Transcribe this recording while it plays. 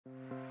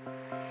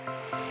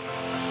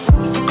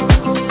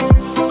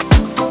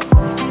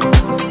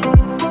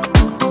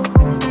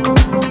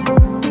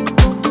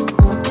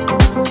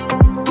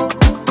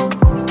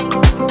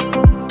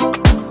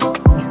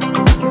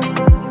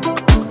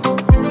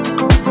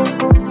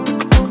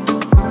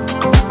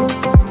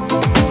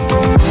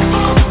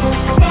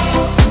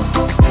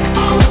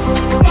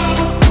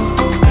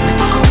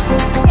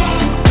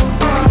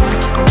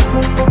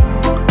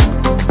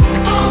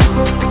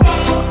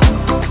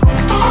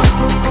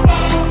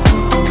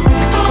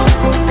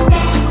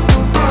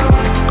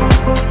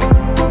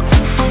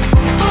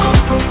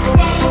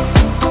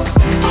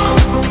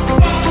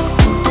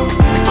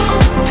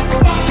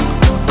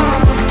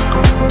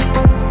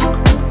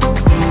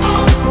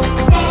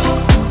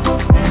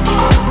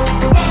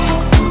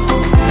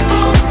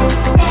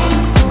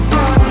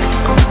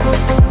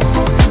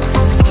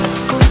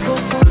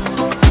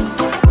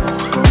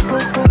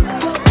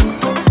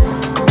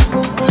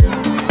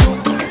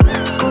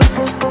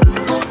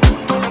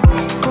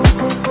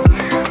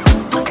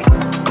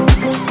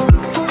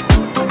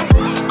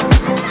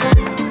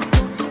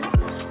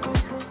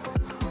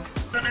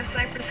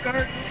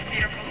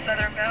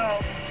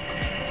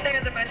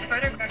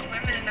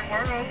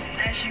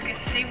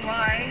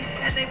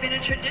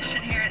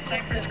tradition here at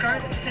Cypress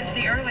Gardens since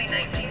the early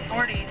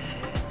 1940s.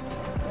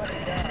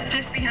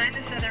 Just behind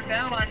this other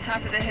bell on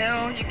top of the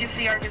hill, you can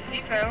see our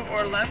gazebo,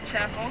 or love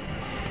chapel.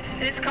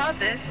 It is called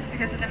this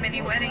because of the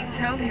many weddings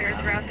held here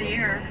throughout the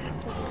year.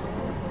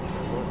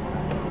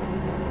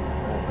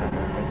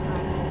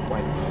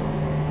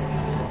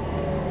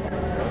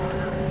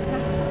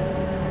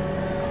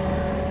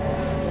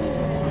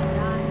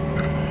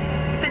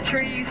 The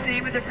tree you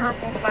see with the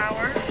purple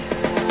flowers.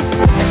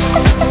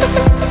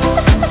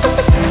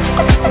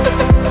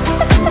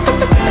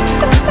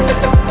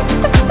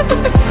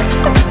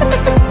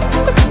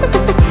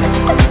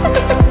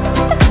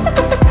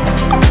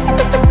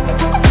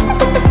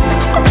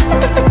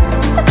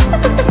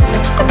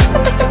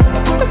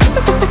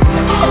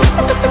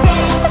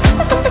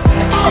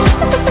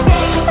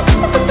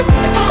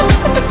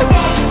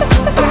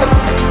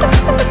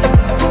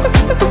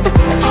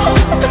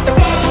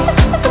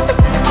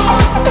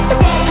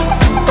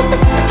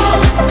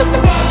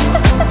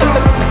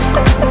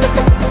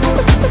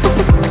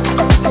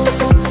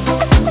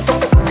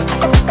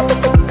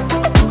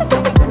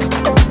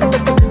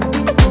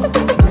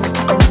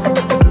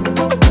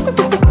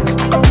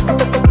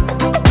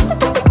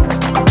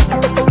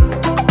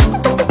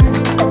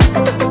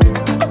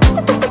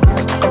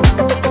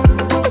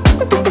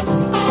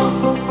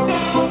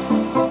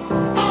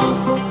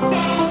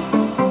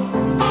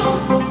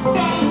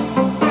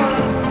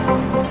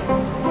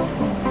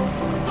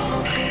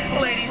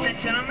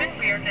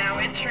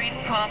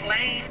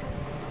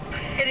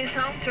 It is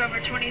home to over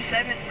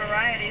 27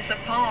 varieties of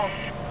palms.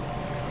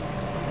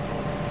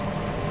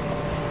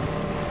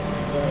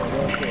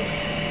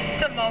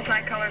 The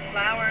multicolored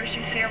flowers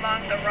you see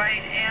along the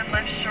right and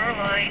left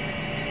shoreline,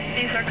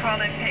 these are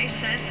called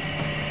impatiens.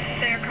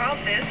 They are called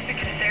this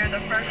because they are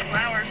the first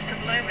flowers to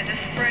bloom in the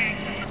spring.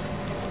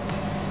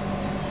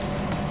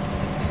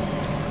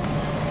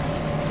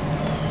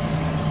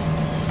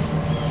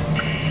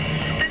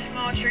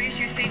 Trees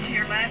you see to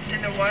your left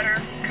in the water,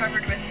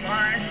 covered with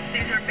moss.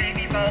 These are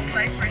baby bald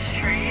cypress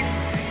trees.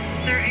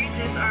 Their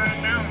ages are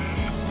unknown.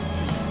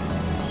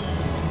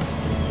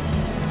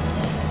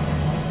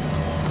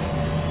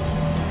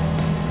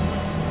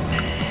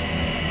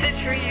 The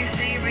tree you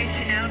see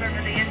reaching out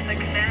over the end of the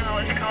canal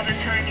is called a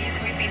Chinese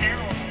weeping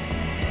elm.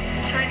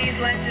 Chinese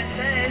legend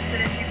says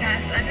that if you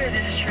pass under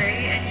this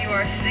tree and you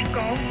are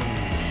single,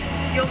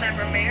 you'll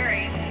never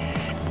marry.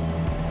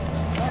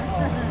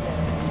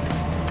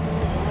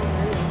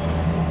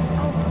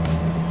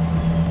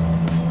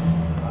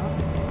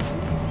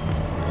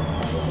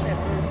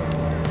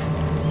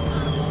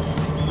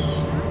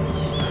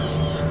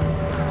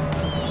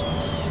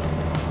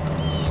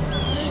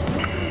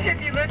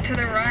 To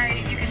the right,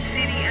 you can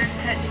see the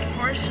untouched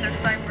portion of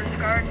Cypress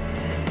Gardens.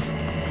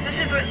 This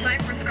is what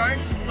Cypress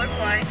Gardens looked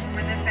like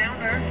when the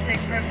founder,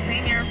 Cypress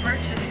Sr.,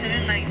 purchased it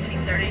in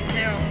 1932.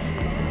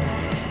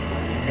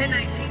 In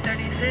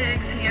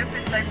 1936, he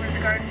opened Cypress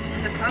Gardens to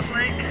the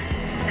public,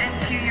 and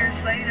 2 years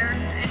later,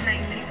 in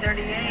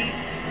 1938,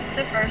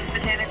 the first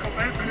botanical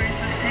boat cruise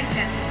was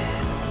taken.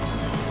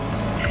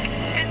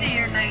 In the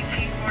year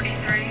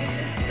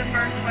 1943, the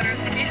first water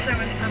ski show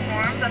was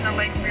performed on the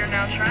lake we are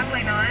now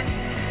traveling on.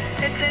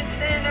 And since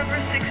then, over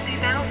 60,000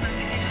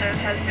 ski shows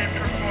has been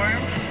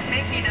performed,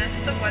 making us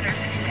the water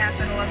ski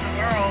capital of the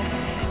world.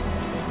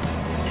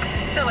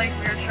 The lake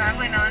we are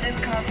traveling on is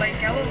called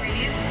Lake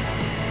Eloise.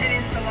 It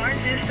is the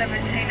largest of a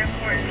chain of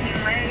 14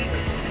 lakes.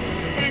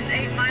 It is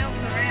 8 miles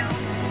around,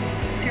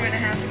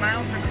 2.5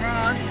 miles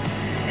across,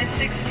 and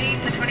 16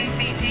 to 20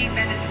 feet deep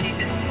at its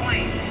deepest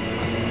point.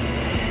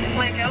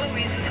 Lake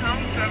Eloise is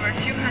home to over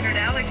 200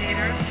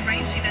 alligators,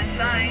 ranging in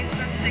size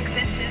from 6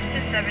 inches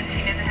to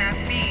 17.5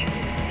 feet.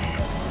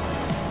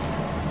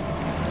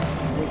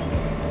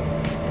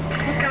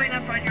 Coming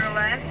up on your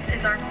left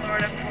is our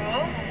Florida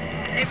pool.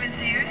 It was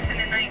used in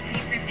the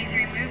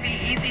 1953 movie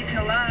Easy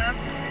to Love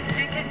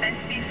and can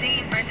best be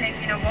seen by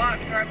taking a walk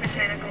through our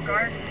botanical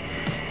gardens.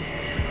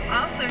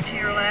 Also to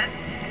your left,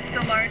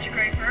 the large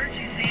gray bird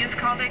you see is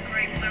called a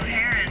great blue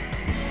heron.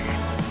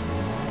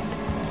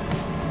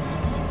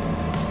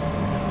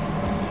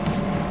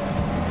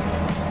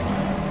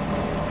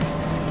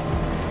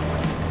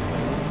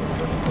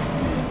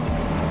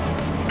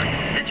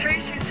 The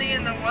trees you see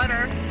in the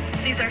water,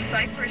 these are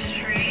cypress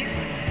trees.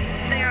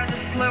 They are the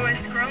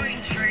slowest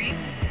growing tree,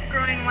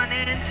 growing 1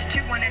 inch to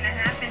 1.5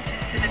 inches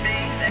to the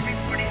base every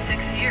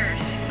 46 years.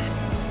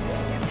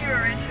 If you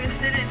are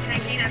interested in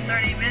taking a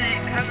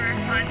 30-minute covered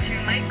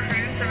pontoon lake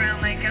cruise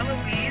around Lake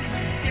Eloise,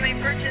 you may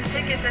purchase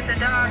tickets at the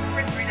dock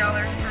for $3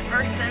 per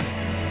person,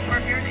 or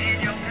if you're an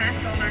annual pass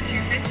holder,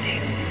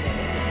 $2.50.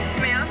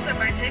 You may also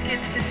buy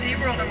tickets to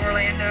SeaWorld of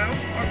Orlando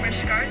or Busch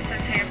Gardens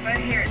of Tampa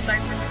here at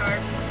Cypress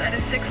Gardens at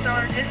a $6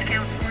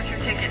 discount towards your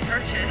ticket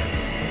purchase.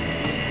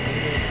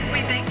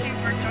 We thank you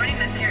for joining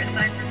us here at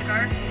Cypress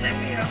Gardens, and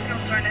we hope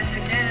you'll join us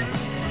again.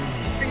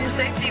 For your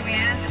safety, we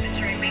ask that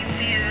you remain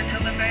seated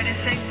until the boat is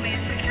safely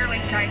and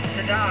securely tied to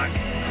the dock.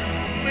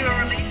 We will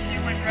release you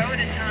 1 row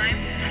at a time,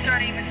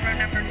 starting with row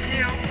number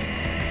 2.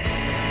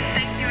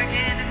 Thank you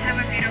again, and have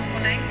a beautiful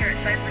day here at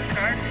Cypress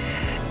Gardens.